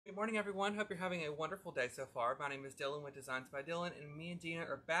Good morning, everyone. Hope you're having a wonderful day so far. My name is Dylan with Designs by Dylan, and me and Dina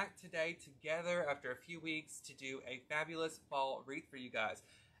are back today together after a few weeks to do a fabulous fall wreath for you guys.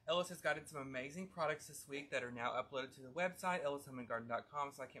 Ellis has gotten some amazing products this week that are now uploaded to the website,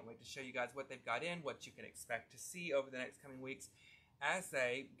 ellishomeandgarden.com, so I can't wait to show you guys what they've got in, what you can expect to see over the next coming weeks as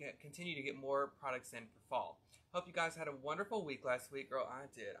they continue to get more products in for fall. Hope you guys had a wonderful week last week. Girl, I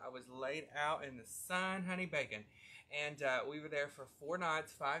did. I was laid out in the sun, honey bacon. And we were there for 4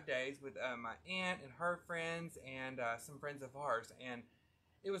 nights, 5 days with my aunt and her friends and some friends of ours. And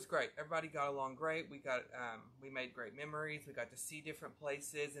it was great. Everybody got along great. We made great memories. We got to see different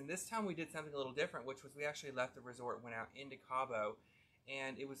places. And this time we did something a little different, which was we actually left the resort and went out into Cabo.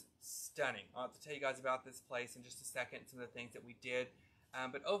 And it was stunning. I'll have to tell you guys about this place in just a second, some of the things that we did.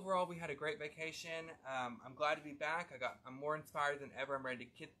 But overall, we had a great vacation. I'm glad to be back. I'm more inspired than ever. I'm ready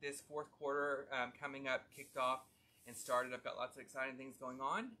to get this fourth quarter coming up, kicked off, and started. I've got lots of exciting things going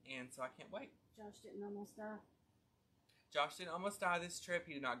on, and so I can't wait. Josh didn't almost die. Josh didn't almost die this trip.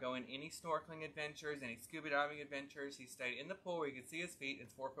 He did not go in any snorkeling adventures, any scuba diving adventures. He stayed in the pool where you could see his feet in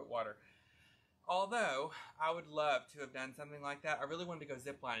 4-foot water. Although, I would love to have done something like that. I really wanted to go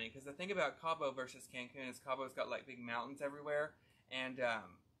ziplining, because the thing about Cabo versus Cancun is Cabo's got like big mountains everywhere, and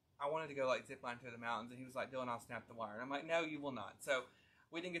I wanted to go like zipline through the mountains, and he was like, Dylan, I'll snap the wire. And I'm like, no, you will not. So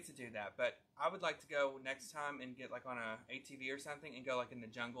we didn't get to do that, but I would like to go next time and get like on a ATV or something and go like in the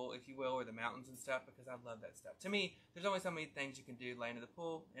jungle, if you will, or the mountains and stuff, because I love that stuff. To me, there's only so many things you can do laying in the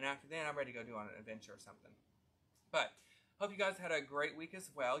pool, and after that, I'm ready to go do on an adventure or something. But hope you guys had a great week as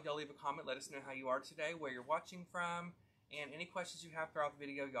well. Y'all leave a comment. Let us know how you are today, where you're watching from, and any questions you have throughout the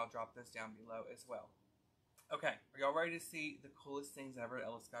video, y'all drop those down below as well. Okay, are y'all ready to see the coolest things ever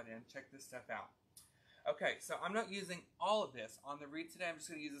Ellis got in? Check this stuff out. Okay, so I'm not using all of this on the wreath today. I'm just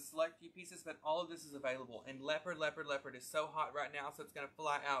going to use a select few pieces, but all of this is available. And Leopard is so hot right now, so it's going to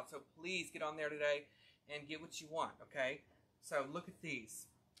fly out. So please get on there today and get what you want, okay? So look at these.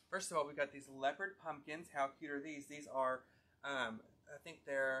 First of all, we've got these Leopard pumpkins. How cute are these? These are, I think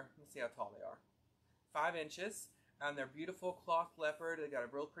they're, let me see how tall they are. 5 inches. They're beautiful cloth leopard. They got a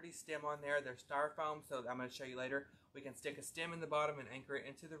real pretty stem on there. They're styrofoam, so I'm going to show you later. We can stick a stem in the bottom and anchor it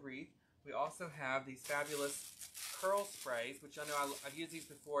into the wreath. We also have these fabulous curl sprays, which I know I've used these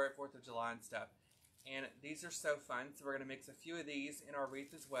before at 4th of July and stuff. And these are so fun. So we're going to mix a few of these in our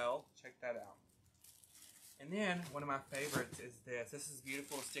wreath as well. Check that out. And then one of my favorites is this. This is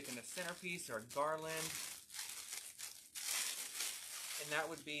beautiful to stick in a centerpiece or a garland. And that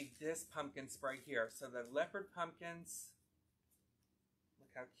would be this pumpkin spray here. So the leopard pumpkins, look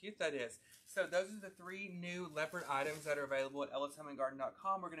how cute that is. So those are the 3 new leopard items that are available at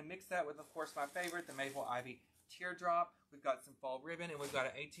ellishomeandgarden.com. We're going to mix that with, of course, my favorite, the maple ivy teardrop. We've got some fall ribbon, and we've got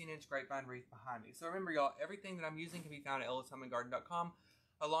an 18-inch grapevine wreath behind me. So remember, y'all, everything that I'm using can be found at ellishomeandgarden.com,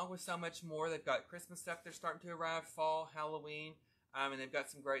 along with so much more. They've got Christmas stuff they're starting to arrive, fall, Halloween. And they've got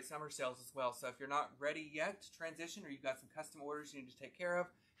some great summer sales as well. So if you're not ready yet to transition, or you've got some custom orders you need to take care of,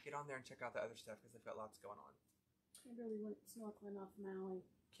 get on there and check out the other stuff, because they've got lots going on. Kimberly went snorkeling off Maui.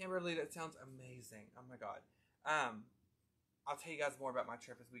 Kimberly, that sounds amazing. Oh my God. I'll tell you guys more about my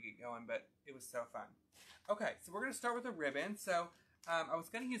trip as we get going, but it was so fun. Okay, so we're going to start with a ribbon. So I was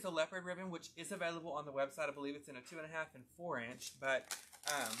going to use a leopard ribbon, which is available on the website. I believe it's in a 2.5 and 4-inch, but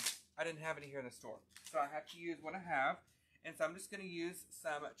I didn't have any here in the store. So I have to use what I have. And so I'm just going to use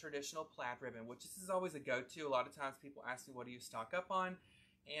some traditional plaid ribbon, which this is always a go-to. A lot of times people ask me, what do you stock up on?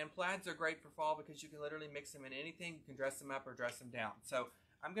 And plaids are great for fall because you can literally mix them in anything. You can dress them up or dress them down. So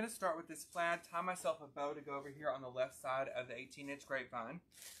I'm going to start with this plaid, tie myself a bow to go over here on the left side of the 18-inch grapevine.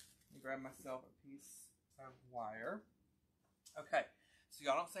 Let me grab myself a piece of wire. Okay, so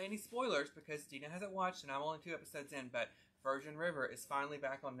y'all don't say any spoilers because Dina hasn't watched and I'm only 2 episodes in, but Virgin River is finally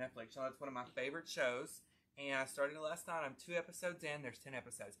back on Netflix. Y'all know it's one of my favorite shows. And I started it last night. I'm 2 episodes in. There's 10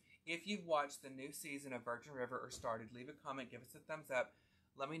 episodes. If you've watched the new season of Virgin River or started, leave a comment. Give us a thumbs up.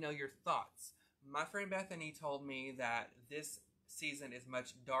 Let me know your thoughts. My friend Bethany told me that this season is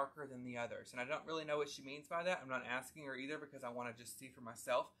much darker than the others. And I don't really know what she means by that. I'm not asking her either because I want to just see for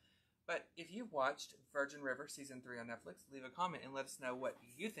myself. But if you've watched Virgin River Season 3 on Netflix, leave a comment and let us know what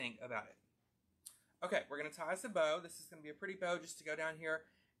you think about it. Okay, we're going to tie us a bow. This is going to be a pretty bow just to go down here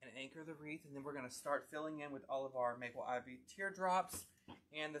and anchor the wreath, and then we're going to start filling in with all of our maple ivy teardrops.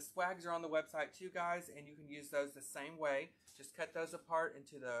 And the swags are on the website too, guys, and you can use those the same way. Just cut those apart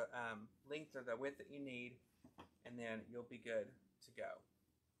into the length or the width that you need, and then you'll be good to go.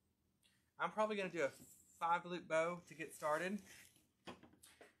 I'm probably going to do a 5-loop bow to get started,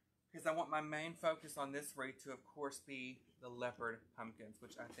 because I want my main focus on this wreath to, of course, be the leopard pumpkins,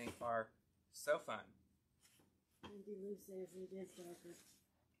 which I think are so fun. Andy Lou says it is darker.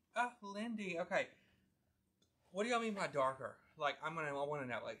 Lindy. Okay. What do y'all mean by darker? Like, I want to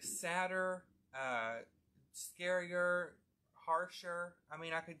know, like, sadder, scarier, harsher. I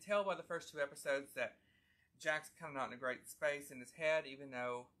mean, I could tell by the first 2 episodes that Jack's kind of not in a great space in his head, even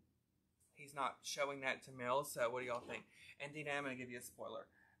though he's not showing that to Mills. So, what do y'all think? And Dina, I'm going to give you a spoiler,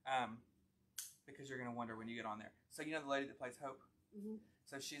 because you're going to wonder when you get on there. So, you know the lady that plays Hope? Mm-hmm.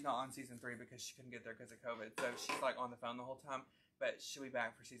 So she's not on season 3 because she couldn't get there because of COVID. So she's like on the phone the whole time. But she'll be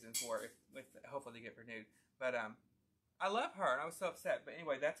back for season 4 if hopefully they get renewed. But I love her, and I was so upset. But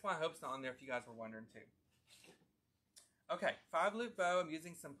anyway, that's why Hope's not on there if you guys were wondering too. Okay, 5-loop bow. I'm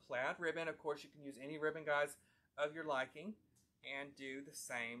using some plaid ribbon. Of course, you can use any ribbon, guys, of your liking. And do the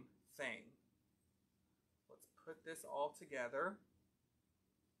same thing. Let's put this all together.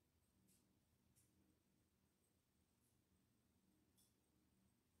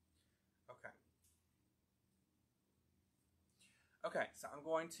 Okay, so I'm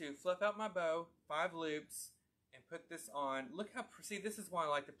going to flip out my bow, 5 loops, and put this on. Look how, see, this is why I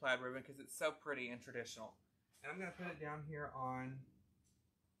like the plaid ribbon, because it's so pretty and traditional. And I'm going to put it down here on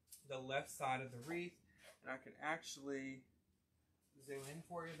the left side of the wreath, and I can actually zoom in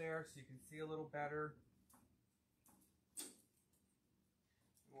for you there so you can see a little better. And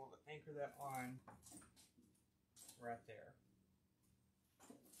we'll anchor that on right there.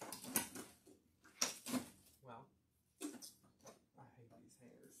 Well, I hate these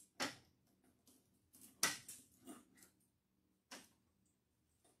hangers.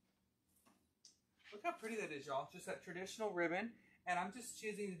 Look how pretty that is, y'all. Just that traditional ribbon. And I'm just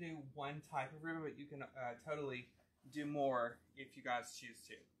choosing to do one type of ribbon, but you can totally do more if you guys choose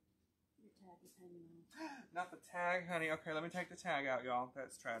to. Your tag is hanging on. Not the tag, honey. Okay, let me take the tag out, y'all.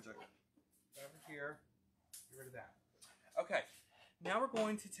 That's tragic. Over here. Get rid of that. Okay. Now we're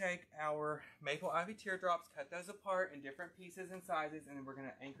going to take our maple ivy teardrops, cut those apart in different pieces and sizes, and then we're going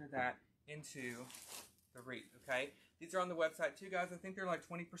to anchor that into the wreath, okay? These are on the website too, guys. I think they're like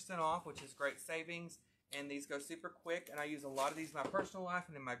 20% off, which is great savings. And these go super quick, and I use a lot of these in my personal life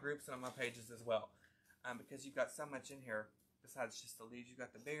and in my groups and on my pages as well. Because you've got so much in here besides just the leaves. You've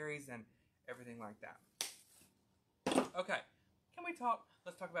got the berries and everything like that. Okay, can we talk?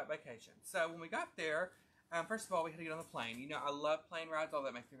 Let's talk about vacation. So when we got there, first of all, we had to get on the plane. You know, I love plane rides, although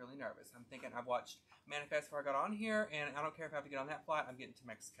that makes me really nervous. I'm thinking, I've watched Manifest before I got on here, and I don't care if I have to get on that flight. I'm getting to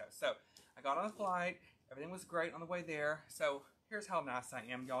Mexico. So I got on the flight. Everything was great on the way there. So here's how nice I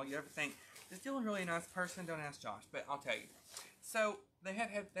am, y'all. You ever think, is Dylan really a nice person? Don't ask Josh, but I'll tell you. So they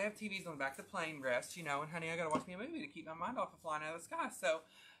have TVs on the back of the plane rest, you know, and honey, I got to watch me a movie to keep my mind off of flying out of the sky. So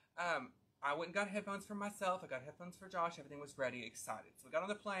I went and got headphones for myself. I got headphones for Josh. Everything was ready, excited. So we got on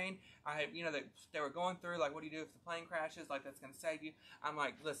the plane. I had, you know, they were going through, like, what do you do if the plane crashes? Like, that's going to save you. I'm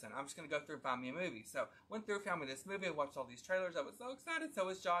like, listen, I'm just going to go through and find me a movie. So went through, found me this movie. I watched all these trailers. I was so excited. So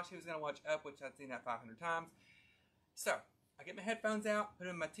was Josh. He was going to watch Up, which I'd seen that 500 times. So I get my headphones out, put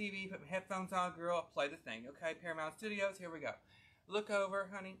them in my TV, put my headphones on, girl, play the thing. Okay, Paramount Studios, here we go. Look over,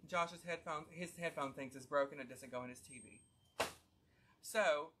 honey, Josh's headphones, his headphone thinks it's broken, it doesn't go in his TV.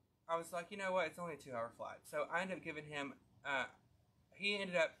 So, I was like, you know what, it's only a 2-hour flight. So, I ended up giving him, he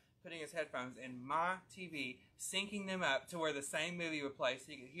ended up putting his headphones in my TV, syncing them up to where the same movie would play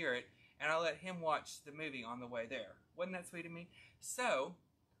so he could hear it, and I let him watch the movie on the way there. Wasn't that sweet of me? So,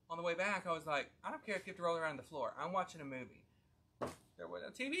 on the way back, I was like, I don't care if you have to roll around the floor. I'm watching a movie. There were no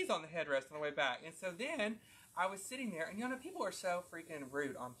TVs on the headrest on the way back. And so then I was sitting there, and you know, people are so freaking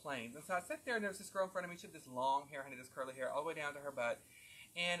rude on planes. And so I sat there, and there was this girl in front of me. She had this long hair, honey, this curly hair, all the way down to her butt.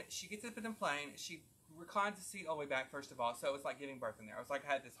 And she gets up in the plane. She reclines the seat all the way back, first of all. So it was like giving birth in there. I was like,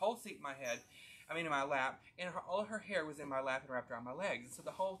 I had this whole seat in my head, in my lap, and all of her hair was in my lap and wrapped around my legs. And so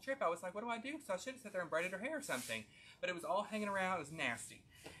the whole trip, I was like, what do I do? So I should have sat there and braided her hair or something. But it was all hanging around. It was nasty.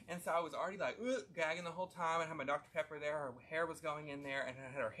 And so I was already like, gagging the whole time. I had my Dr. Pepper there. Her hair was going in there. And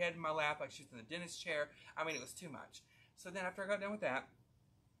I had her head in my lap like she was in the dentist chair. I mean, it was too much. So then after I got done with that,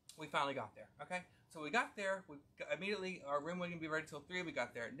 we finally got there. Okay? So we got there. Immediately, our room wouldn't be ready till 3. We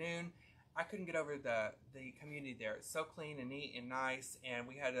got there at noon. I couldn't get over the community there. It's so clean and neat and nice. And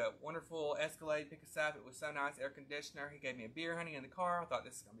we had a wonderful Escalade pick us up. It was so nice. Air conditioner. He gave me a beer, honey, in the car. I thought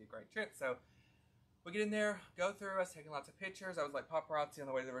this is going to be a great trip. So we get in there, go through. I was taking lots of pictures. I was like paparazzi on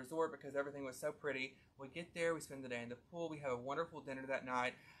the way to the resort because everything was so pretty. We get there. We spend the day in the pool. We have a wonderful dinner that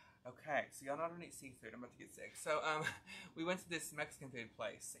night. Okay, so y'all know I don't eat seafood. I'm about to get sick. So we went to this Mexican food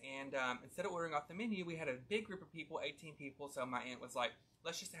place. And instead of ordering off the menu, we had a big group of people, 18 people. So my aunt was like,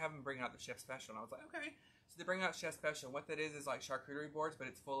 let's just have them bring out the chef special. And I was like, okay. So they bring out chef special. What that is like charcuterie boards, but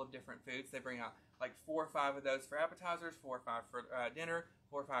it's full of different foods. They bring out like 4 or 5 of those for appetizers, 4 or 5 for dinner,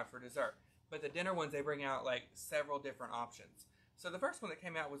 4 or 5 for dessert. But the dinner ones, they bring out like several different options. So the first one that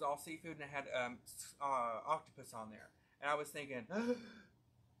came out was all seafood, and it had octopus on there. And I was thinking,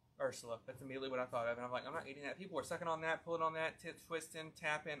 Ursula. That's immediately what I thought of. And I'm like, I'm not eating that. People were sucking on that, pulling on that, twisting,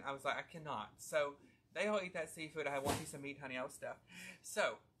 tapping. I was like, I cannot. So they all eat that seafood. I had one piece of meat, honey. I was stuffed.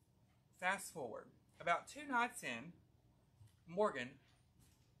 So fast forward. About 2 nights in, Morgan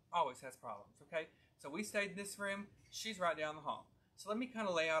always has problems, okay? So we stayed in this room. She's right down the hall. So let me kind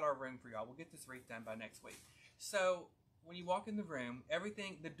of lay out our room for y'all. We'll get this wreath done by next week. So when you walk in the room,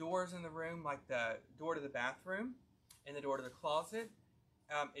 everything, the doors in the room, like the door to the bathroom and the door to the closet,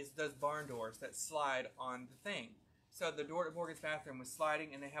 is those barn doors that slide on the thing. So the door to Morgan's bathroom was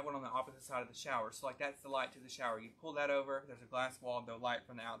sliding, and they have one on the opposite side of the shower. So like that's the light to the shower. You pull that over, there's a glass wall, the light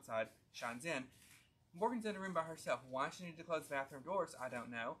from the outside shines in. Morgan's in the room by herself. Why she needed to close the bathroom doors, I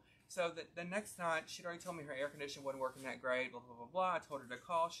don't know. So the next night, she'd already told me her air conditioning wasn't working that great, blah, blah, blah, blah. I told her to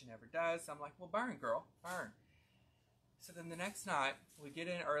call. She never does. So I'm like, well, burn, girl, burn. So then the next night, we get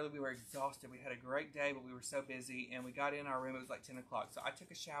in early. We were exhausted. We had a great day, but we were so busy. And we got in our room. It was like 10 o'clock. So I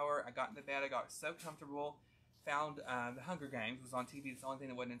took a shower. I got in the bed. I got so comfortable. Found the Hunger Games. It was on TV. It's the only thing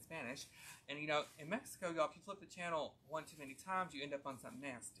that wasn't in Spanish. And, you know, in Mexico, y'all, if you flip the channel one too many times, you end up on something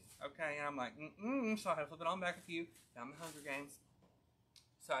nasty. Okay? And I'm like, So I had to flip it on back a few. Found the Hunger Games.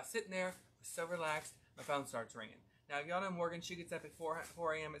 So I was sitting there. Was so relaxed. My phone starts ringing. Now, y'all know Morgan. She gets up at 4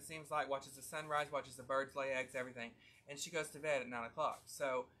 a.m. It seems like. Watches the sunrise. Watches the birds lay eggs. Everything. And she goes to bed at 9 o'clock.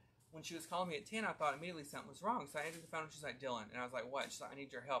 So when she was calling me at 10, I thought immediately something was wrong. So I answered the phone, and she's like, Dylan. And I was like, what? She's like, I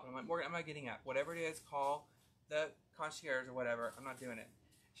need your help. And I'm like, Morgan, I'm not getting up. Whatever it is, call the concierge or whatever. I'm not doing it.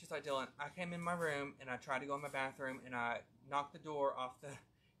 She's like, Dylan, I came in my room, and I tried to go in my bathroom, and I knocked the door off the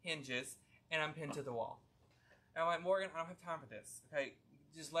hinges, and I'm pinned to the wall. And I'm like, Morgan, I don't have time for this. Okay,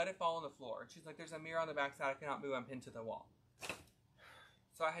 just let it fall on the floor. And she's like, there's a mirror on the backside. I cannot move. I'm pinned to the wall.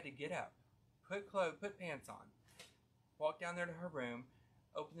 So I had to get up, put pants on, walk down there to her room,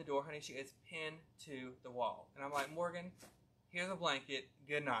 open the door. Honey, she is pinned to the wall. And I'm like, Morgan, here's a blanket.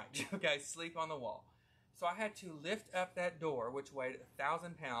 Good night. Okay, sleep on the wall. So I had to lift up that door, which weighed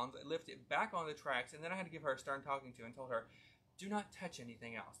 1,000 pounds, lift it back on the tracks, and then I had to give her a stern talking to and told her, do not touch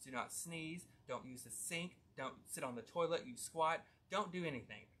anything else. Do not sneeze. Don't use the sink. Don't sit on the toilet. You squat. Don't do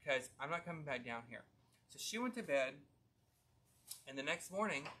anything because I'm not coming back down here. So she went to bed, and the next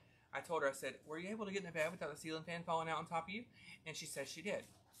morning, I told her, I said, were you able to get in the bed without the ceiling fan falling out on top of you? And she said she did.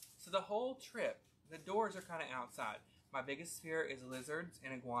 So the whole trip, the doors are kind of outside. My biggest fear is lizards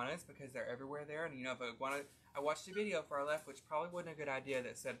and iguanas because they're everywhere there. And you know, if an iguana, I watched a video before I left, which probably wasn't a good idea,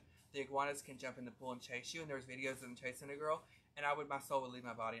 that said the iguanas can jump in the pool and chase you. And there was videos of them chasing a girl. And my soul would leave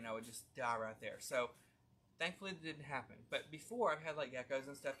my body and I would just die right there. So thankfully it didn't happen. But before, I've had like geckos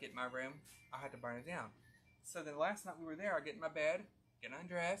and stuff get in my room. I had to burn it down. So then last night we were there, I get in my bed, get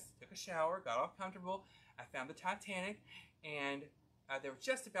undressed, took a shower, got all comfortable. I found the Titanic, and they were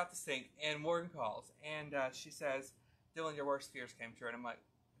just about to sink, and Morgan calls, and she says, Dylan, your worst fears came true. And I'm like,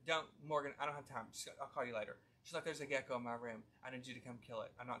 Morgan, I don't have time. I'll call you later. She's like, there's a gecko in my room. I need you to come kill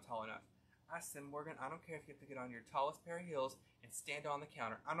it. I'm not tall enough. I said, Morgan, I don't care if you have to get on your tallest pair of heels and stand on the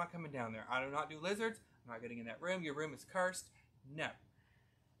counter. I'm not coming down there. I do not do lizards. I'm not getting in that room. Your room is cursed. No.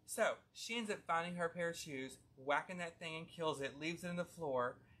 So she ends up finding her pair of shoes, whacking that thing and kills it, leaves it on the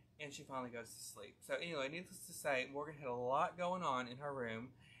floor, and she finally goes to sleep. So anyway, needless to say, Morgan had a lot going on in her room,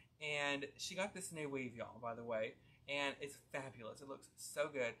 and she got this new weave, y'all, by the way, and it's fabulous. It looks so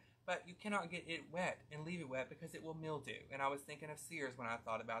good, but you cannot get it wet and leave it wet because it will mildew. And I was thinking of Sears when I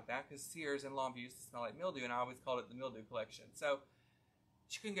thought about that, because Sears and Longview used to smell like mildew, and I always called it the mildew collection. So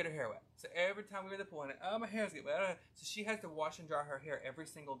she couldn't get her hair wet. So every time we were at the pool, my hair's getting wet. So she has to wash and dry her hair every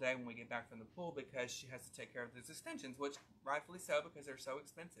single day when we get back from the pool because she has to take care of those extensions, which rightfully so because they're so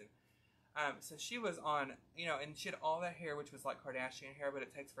expensive. So she was on, you know, and she had all that hair, which was like Kardashian hair, but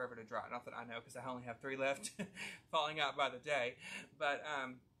it takes forever to dry. Not that I know because I only have 3 left falling out by the day. But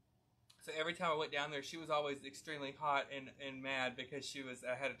so every time I went down there, she was always extremely hot and mad because she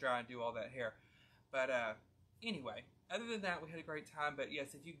had to dry and do all that hair. But anyway. Other than that, we had a great time, but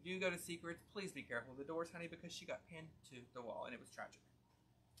yes, if you do go to Secrets, please be careful with the doors, honey, because she got pinned to the wall, and it was tragic.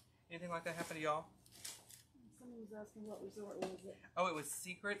 Anything like that happen to y'all? Someone was asking what resort was it? Oh, it was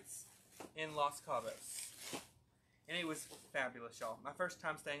Secrets in Los Cabos. And it was fabulous, y'all. My first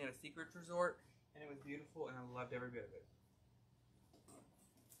time staying at a Secrets resort, and it was beautiful, and I loved every bit of it.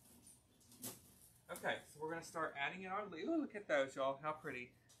 Okay, so we're going to start adding in our leaves. Ooh, look at those, y'all. How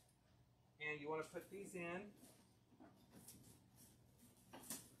pretty. And you want to put these in.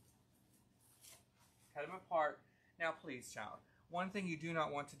 Cut them apart. Now, please, child, one thing you do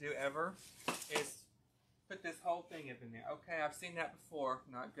not want to do ever is put this whole thing up in there. Okay, I've seen that before.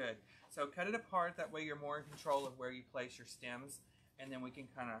 Not good. So cut it apart. That way you're more in control of where you place your stems and then we can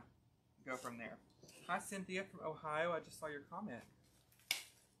kind of go from there. Hi, Cynthia from Ohio. I just saw your comment.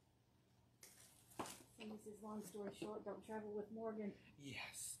 Somebody says, long story short, don't travel with Morgan.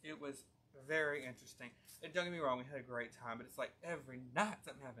 Yes, it was very interesting. And don't get me wrong, we had a great time, but it's like every night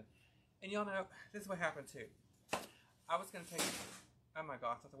something happened. And y'all know, this is what happened too. I was going to take, oh my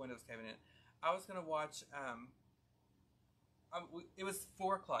gosh, I thought the window was caving in. I was going to watch, it was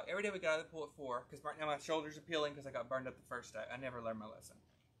 4 o'clock. Every day we got out of the pool at 4, because right now my shoulders are peeling because I got burned up the first day. I never learned my lesson.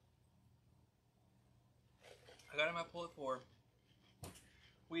 I got in my pool at 4.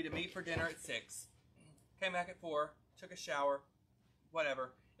 We had to meet for dinner at 6. Came back at 4, took a shower,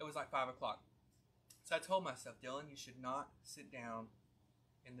 whatever. It was like 5 o'clock. So I told myself, Dylan, you should not sit down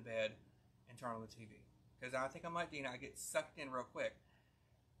in the bed and turn on the TV. Because I think I'm like Dina, I get sucked in real quick.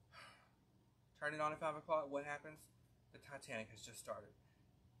 Turn it on at 5 o'clock, what happens? The Titanic has just started.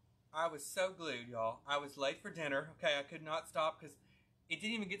 I was so glued, y'all. I was late for dinner. Okay, I could not stop because it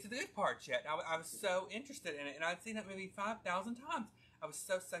didn't even get to the good parts yet. I was so interested in it, and I'd seen that movie 5,000 times. I was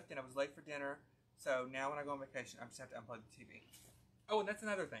so sucked in. I was late for dinner. So now when I go on vacation, I just have to unplug the TV. Oh, and that's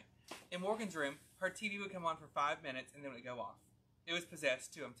another thing. In Morgan's room, her TV would come on for 5 minutes, and then it would go off. It was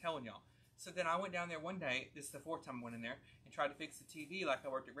possessed, too, I'm telling y'all. So then I went down there one day, this is the 4th time I went in there, and tried to fix the TV like I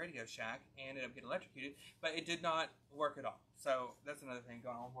worked at Radio Shack, and ended up getting electrocuted, but it did not work at all. So that's another thing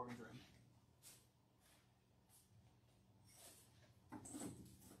going on in Morgan's room.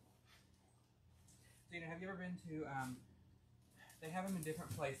 Dina, have you ever been to, they have them in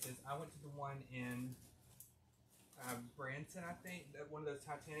different places. I went to the one in Branson, I think, one of those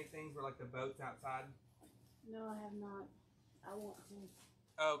Titanic things where like the boat's outside. No, I have not. I want to.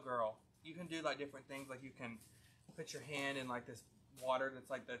 Oh, girl. You can do like different things. Like you can put your hand in like this water that's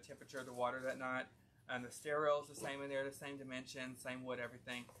like the temperature of the water that night. And the steril's the same in there, the same dimension, same wood,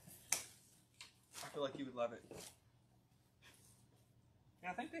 everything. I feel like you would love it. And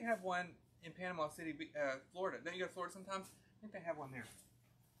I think they have one in Panama City, Florida. Don't you go to Florida sometimes? I think they have one there.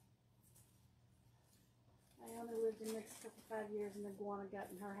 Iona lived in Mexico for 5 years, and the iguana got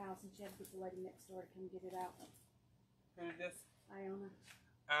in her house, and she had to get the lady next door to come get it out. Who did this? Iona.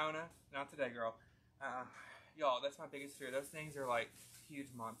 Iona? Not today, girl. Y'all, that's my biggest fear. Those things are like huge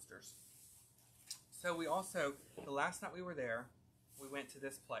monsters. So we also, the last night we were there, we went to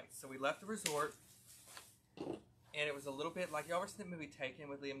this place. So we left the resort, and it was a little bit like, y'all ever seen the movie Taken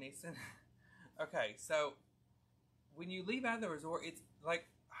with Liam Neeson? Okay, so when you leave out of the resort, it's like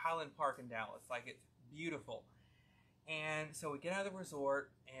Highland Park in Dallas. Like, it's beautiful. And so we get out of the resort,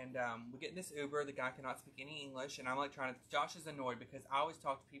 and we get in this Uber. The guy cannot speak any English, and I'm like trying to, Josh is annoyed because I always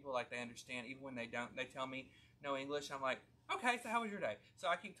talk to people like they understand, even when they don't. They tell me no English. I'm like, okay, so how was your day? So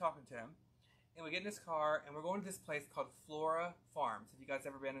I keep talking to him, and we get in this car, and we're going to this place called Flora Farms. Have you guys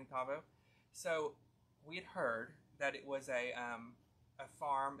ever been in Cabo? So we had heard that it was a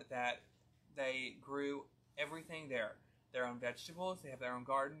farm that they grew everything there. Their own vegetables, they have their own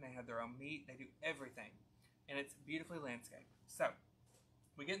garden, they have their own meat, they do everything. And it's beautifully landscaped. So,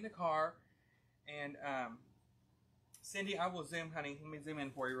 we get in the car, and Cindy, I will zoom, honey. Let me zoom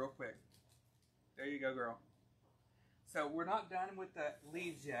in for you real quick. There you go, girl. So, we're not done with the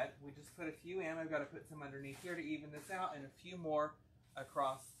leaves yet. We just put a few in. I've got to put some underneath here to even this out, and a few more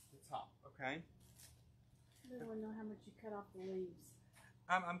across the top, okay? I don't really know how much you cut off the leaves.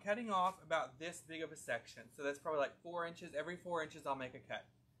 I'm cutting off about this big of a section. So that's probably like 4 inches. Every 4 inches I'll make a cut.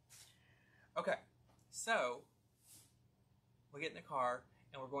 Okay, so we get in the car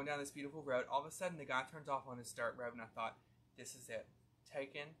and we're going down this beautiful road. All of a sudden the guy turns off on his dirt road and I thought, this is it.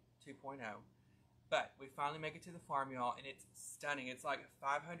 Taken 2.0. But we finally make it to the farm, y'all, and it's stunning. It's like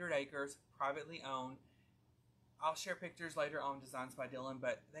 500 acres, privately owned. I'll share pictures later on, designs by Dylan,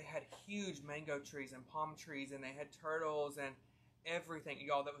 but they had huge mango trees and palm trees, and they had turtles and everything.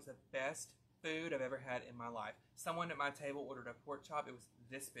 Y'all, that was the best food I've ever had in my life. Someone at my table ordered a pork chop. It was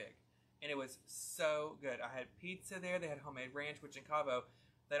this big, and it was so good. I had pizza there. They had homemade ranch, which in Cabo,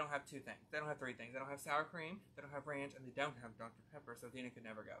 they don't have 2 things. They don't have 3 things. They don't have sour cream, they don't have ranch, and they don't have Dr. Pepper, so Dina could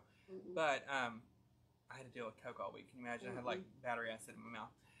never go. But I had to deal with Coke all week. Can you imagine? I had like battery acid in my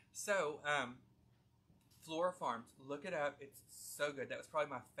mouth. So, Flora Farms, look it up. It's so good. That was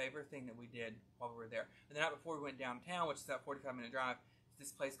probably my favorite thing that we did while we were there. And the night before we went downtown, which is that 45-minute drive,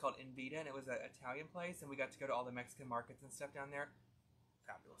 this place called Invita, and it was an Italian place, and we got to go to all the Mexican markets and stuff down there.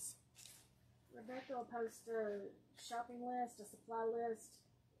 Fabulous. Rebecca will post a shopping list, a supply list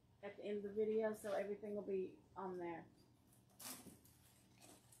at the end of the video, so everything will be on there.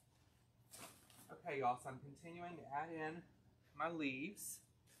 Okay, y'all, so I'm continuing to add in my leaves.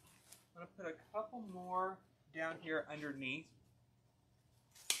 I'm going to put a couple more down here underneath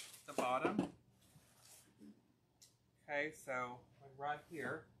the bottom. Okay, so like right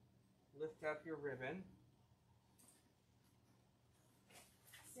here. Lift up your ribbon.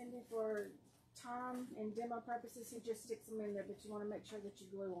 Cindy, for time and demo purposes, he just sticks them in there, but you want to make sure that you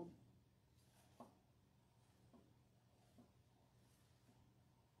glue them.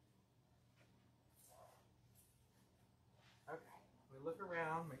 Okay, we look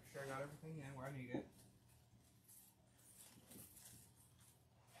around, make sure I got everything in where I need it.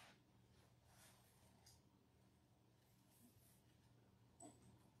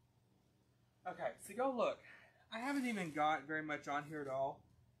 Okay, so go look. I haven't even got very much on here at all,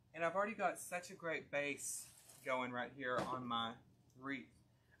 and I've already got such a great base going right here on my wreath.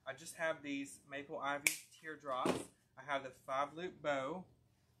 I just have these maple ivy teardrops. I have the 5-loop bow,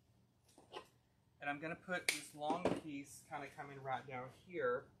 and I'm going to put this long piece kind of coming right down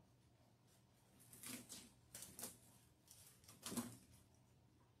here.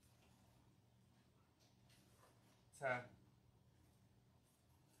 To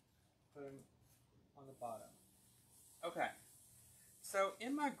put them on the bottom. Okay, so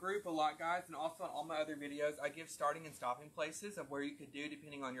in my group a lot, guys, and also on all my other videos, I give starting and stopping places of where you could do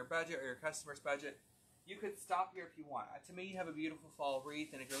depending on your budget or your customer's budget. You could stop here if you want. To me, you have a beautiful fall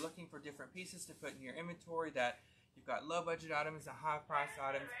wreath, and if you're looking for different pieces to put in your inventory that you've got low budget items and high price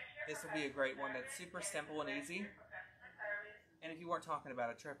items, this will be a great one that's super simple and easy. And if you weren't talking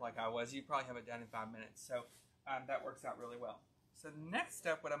about a trip like I was, you probably have it done in 5 minutes. So that works out really well. So the next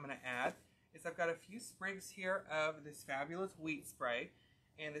step, what I'm going to add is I've got a few sprigs here of this fabulous wheat spray.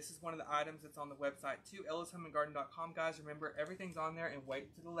 And this is one of the items that's on the website too, ellishomeandgarden.com. Guys, remember, everything's on there, and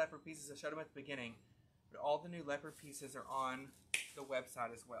wait to the leopard pieces. I showed them at the beginning. But all the new leopard pieces are on the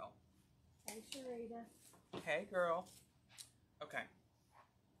website as well. Hey, Sharita. Hey, girl. Okay.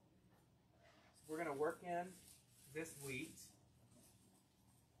 So we're going to work in this wheat.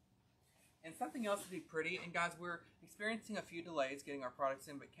 And something else would be pretty, and guys, we're experiencing a few delays getting our products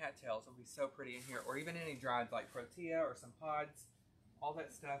in, but cattails will be so pretty in here, or even any dried like protea or some pods. All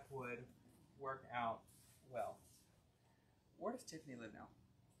that stuff would work out well. Where does Tiffany live now?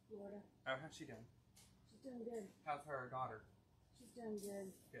 Florida. Oh, how's she doing? She's doing good. How's her daughter? She's doing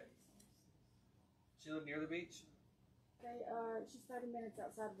good. Good. She live near the beach? She's 30 minutes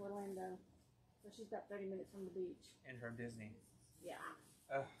outside of Orlando, so she's about 30 minutes from the beach. And from Disney? Yeah.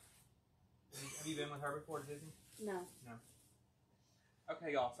 Have you been with her before, Disney? No. No.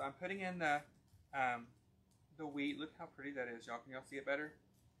 Okay, y'all. So I'm putting in the wheat. Look how pretty that is, y'all. Can y'all see it better?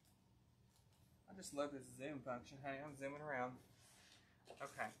 I just love this zoom function, honey. I'm zooming around.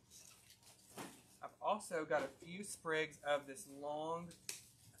 Okay. I've also got a few sprigs of this long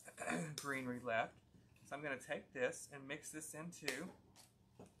greenery left. So I'm going to take this and mix this in too.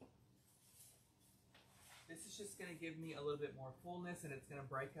 This is just going to give me a little bit more fullness, and it's going to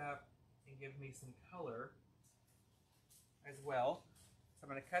break up and give me some color as well. So I'm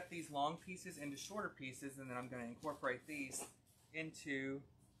going to cut these long pieces into shorter pieces, and then I'm going to incorporate these into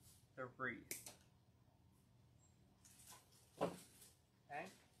the wreath.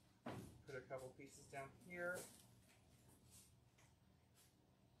 Okay, put a couple pieces down here.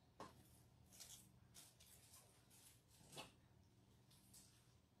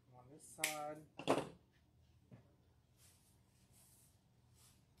 On this side.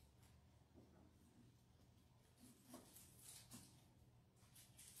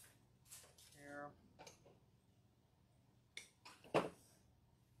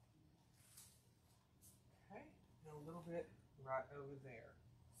 Bit right over there.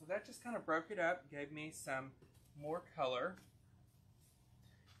 So that just kind of broke it up, gave me some more color.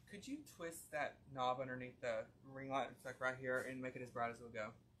 Could you twist that knob underneath the ring light? It's like right here, and make it as bright as it'll go.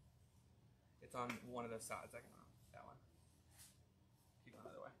 It's on one of those sides. I can that one. Keep on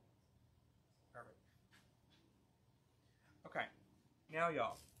the other way. Perfect. Okay, now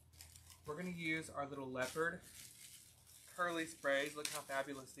y'all, we're gonna use our little leopard curly sprays. Look how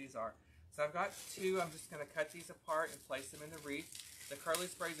fabulous these are. So I've got two. I'm just going to cut these apart and place them in the wreath. The curly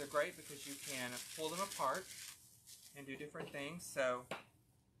sprays are great because you can pull them apart and do different things. So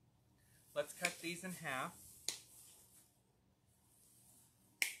let's cut these in half.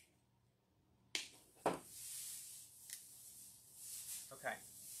 Okay,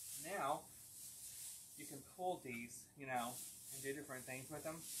 now you can pull these, you know, and do different things with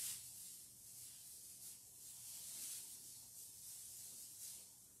them.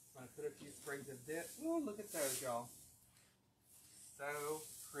 I'm going to put a few sprigs of this. Ooh, look at those, y'all. So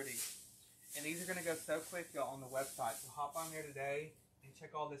pretty. And these are going to go so quick, y'all, on the website. So hop on there today and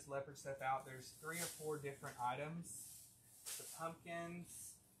check all this leopard stuff out. There's 3 or 4 different items. The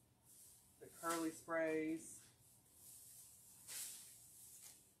pumpkins, the curly sprays.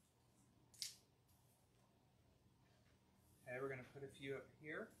 Okay, we're going to put a few up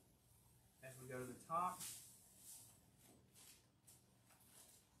here as we go to the top.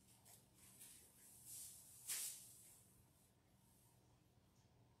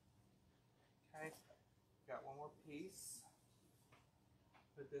 Okay, got one more piece.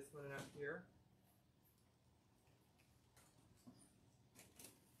 Put this one up here.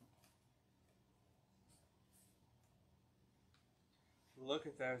 Look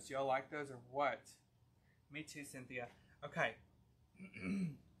at those. Do y'all like those or what? Me too, Cynthia. Okay.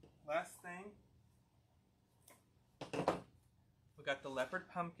 Last thing. We got the leopard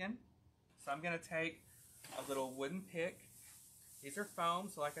pumpkin. So I'm going to take a little wooden pick. These are foam,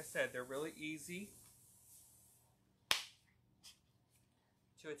 so like I said, they're really easy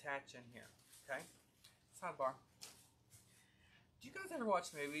to attach in here. Okay? Sidebar. Do you guys ever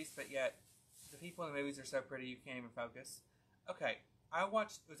watch movies, but yet the people in the movies are so pretty you can't even focus? Okay. I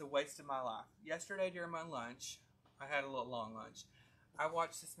watched, it was a waste of my life. Yesterday during my lunch, I had a little long lunch. I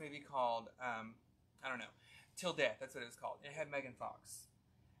watched this movie called, I don't know, Till Death, that's what it was called. It had Megan Fox.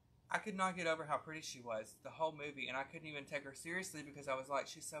 I could not get over how pretty she was the whole movie, and I couldn't even take her seriously because I was like,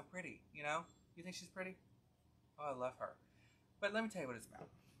 she's so pretty, you know? You think she's pretty? Oh, I love her. But let me tell you what it's about,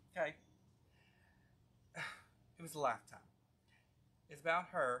 okay? It was a lifetime. It's about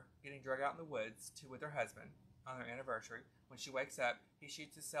her getting dragged out in the woods with her husband on their anniversary. When she wakes up, he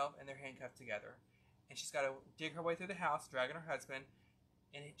shoots himself and they're handcuffed together. And she's got to dig her way through the house, dragging her husband,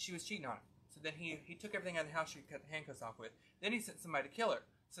 and she was cheating on him. So then he took everything out of the house she cut the handcuffs off with. Then he sent somebody to kill her.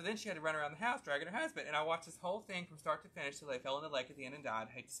 So then she had to run around the house dragging her husband. And I watched this whole thing from start to finish till they fell in the lake at the end and died.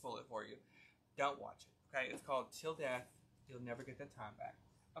 I hate to spoil it for you. Don't watch it. Okay, it's called Till Death. You'll never get that time back.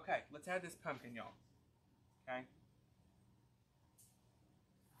 Okay, let's add this pumpkin, y'all. Okay.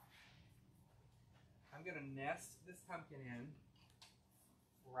 I'm going to nest this pumpkin in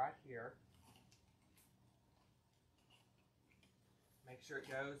right here. Make sure it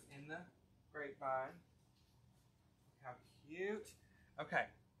goes in the grapevine. Look how cute. Okay,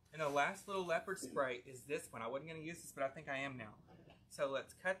 and the last little leopard spray is this one. I wasn't going to use this, but I think I am now. So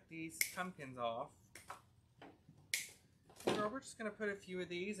let's cut these pumpkins off. Girl, we're just going to put a few of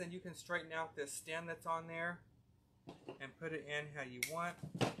these, and you can straighten out this stem that's on there and put it in how you want.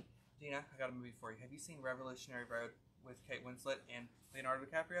 Dina, I got a movie for you. Have you seen Revolutionary Road with Kate Winslet and Leonardo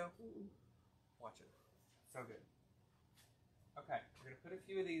DiCaprio? Watch it. So good. Okay, we're going to put a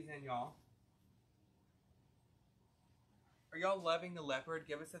few of these in, y'all. Are y'all loving the leopard?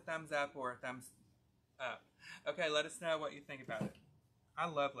 Give us a thumbs up or a thumbs up. Okay, let us know what you think about it. I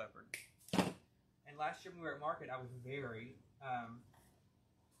love leopard. And last year when we were at market, I was very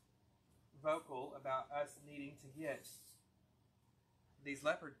vocal about us needing to get these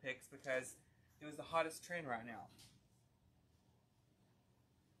leopard picks because it was the hottest trend right now.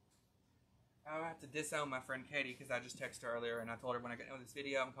 I have to disown my friend Katie because I just texted her earlier and I told her when I get into this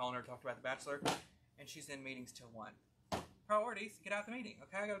video, I'm calling her to talk about The Bachelor, and she's in meetings till 1. Priorities, get out the meeting,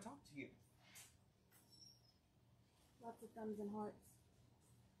 okay? I gotta talk to you. Lots of thumbs and hearts.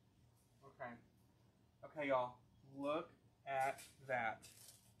 Okay. Okay, y'all, look at that.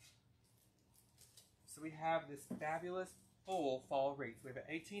 So we have this fabulous full fall wreath. We have an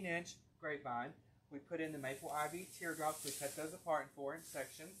 18-inch grapevine. We put in the maple ivy teardrops. We cut those apart in 4-inch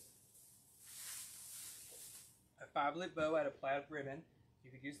sections. A 5-lip bow out of plaid ribbon. You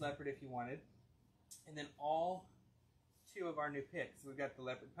could use leopard if you wanted. And then all 2 of our new picks. We've got the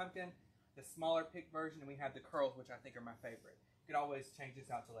leopard pumpkin, the smaller pick version, and we have the curls, which I think are my favorite. You could always change this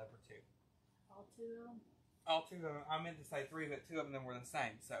out to leopard too. All 2 of them? All 2 of them. I meant to say 3, but 2 of them were the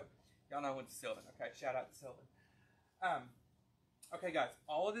same. So y'all know I went to Sylvan. Okay, shout out to Sylvan. Okay, guys,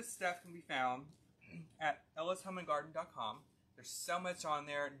 all of this stuff can be found at ellishomeandgarden.com. There's so much on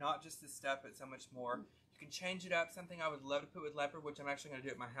there, not just this stuff, but so much more. You can change it up. Something I would love to put with leopard, which I'm actually going to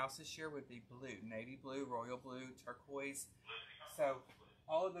do at my house this year, would be blue. Navy blue, royal blue, turquoise. So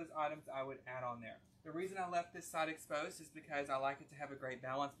all of those items I would add on there. The reason I left this side exposed is because I like it to have a great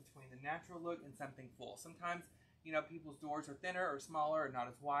balance between the natural look and something full. Sometimes, you know, people's doors are thinner or smaller or not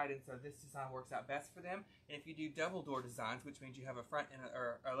as wide, and so this design works out best for them. And if you do double door designs, which means you have a front and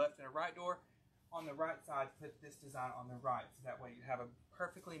a left and a right door, on the right side, put this design on the right, so that way you have a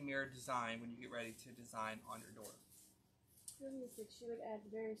perfectly mirrored design when you get ready to design on your door. Sylvia said she would add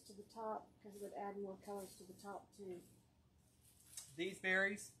the berries to the top because it would add more colors to the top too. These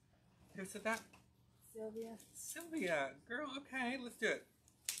berries, who said that? Sylvia. Sylvia, girl, okay, let's do it.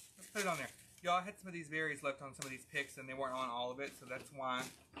 Let's put it on there. Y'all, I had some of these berries left on some of these picks and they weren't on all of it, so that's why.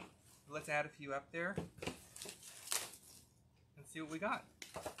 Let's add a few up there and see what we got.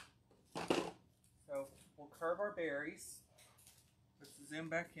 So we'll curve our berries. Let's zoom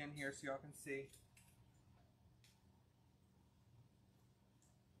back in here so y'all can see.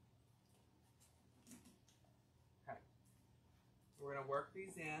 going to work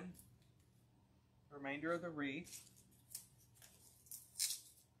these in. The remainder of the wreath.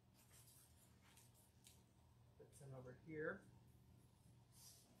 Put some over here.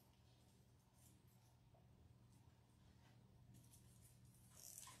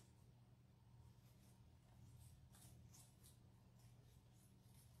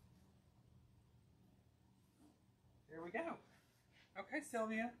 There we go. Okay,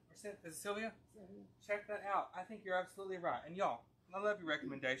 Sylvia. Is it Sylvia? Check that out. I think you're absolutely right. And y'all, I love your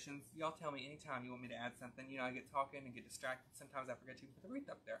recommendations. Y'all tell me anytime you want me to add something. You know, I get talking and get distracted. Sometimes I forget to put the wreath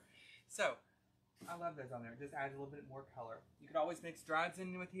up there. So, I love those on there. It just adds a little bit more color. You could always mix drieds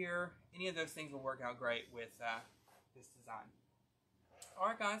in with here. Any of those things will work out great with this design.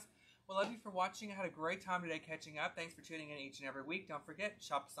 Alright guys, well, love you for watching. I had a great time today catching up. Thanks for tuning in each and every week. Don't forget,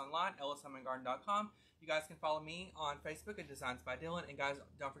 shop us online, ellishomeandgarden.com. You guys can follow me on Facebook at Designs by Dylan. And guys,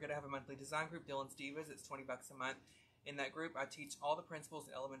 don't forget I have a monthly design group, Dylan's Divas. It's $20 a month. In that group, I teach all the principles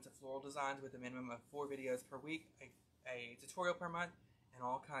and elements of floral designs with a minimum of 4 videos per week, a tutorial per month, and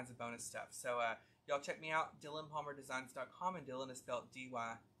all kinds of bonus stuff. So y'all check me out, DylanPalmerDesigns.com, and Dylan is spelled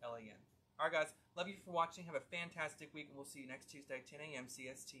D-Y-L-A-N. Alright guys, love you for watching. Have a fantastic week, and we'll see you next Tuesday, 10 a.m.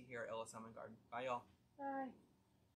 CST here at Ellis Home and Garden. Bye y'all. Bye.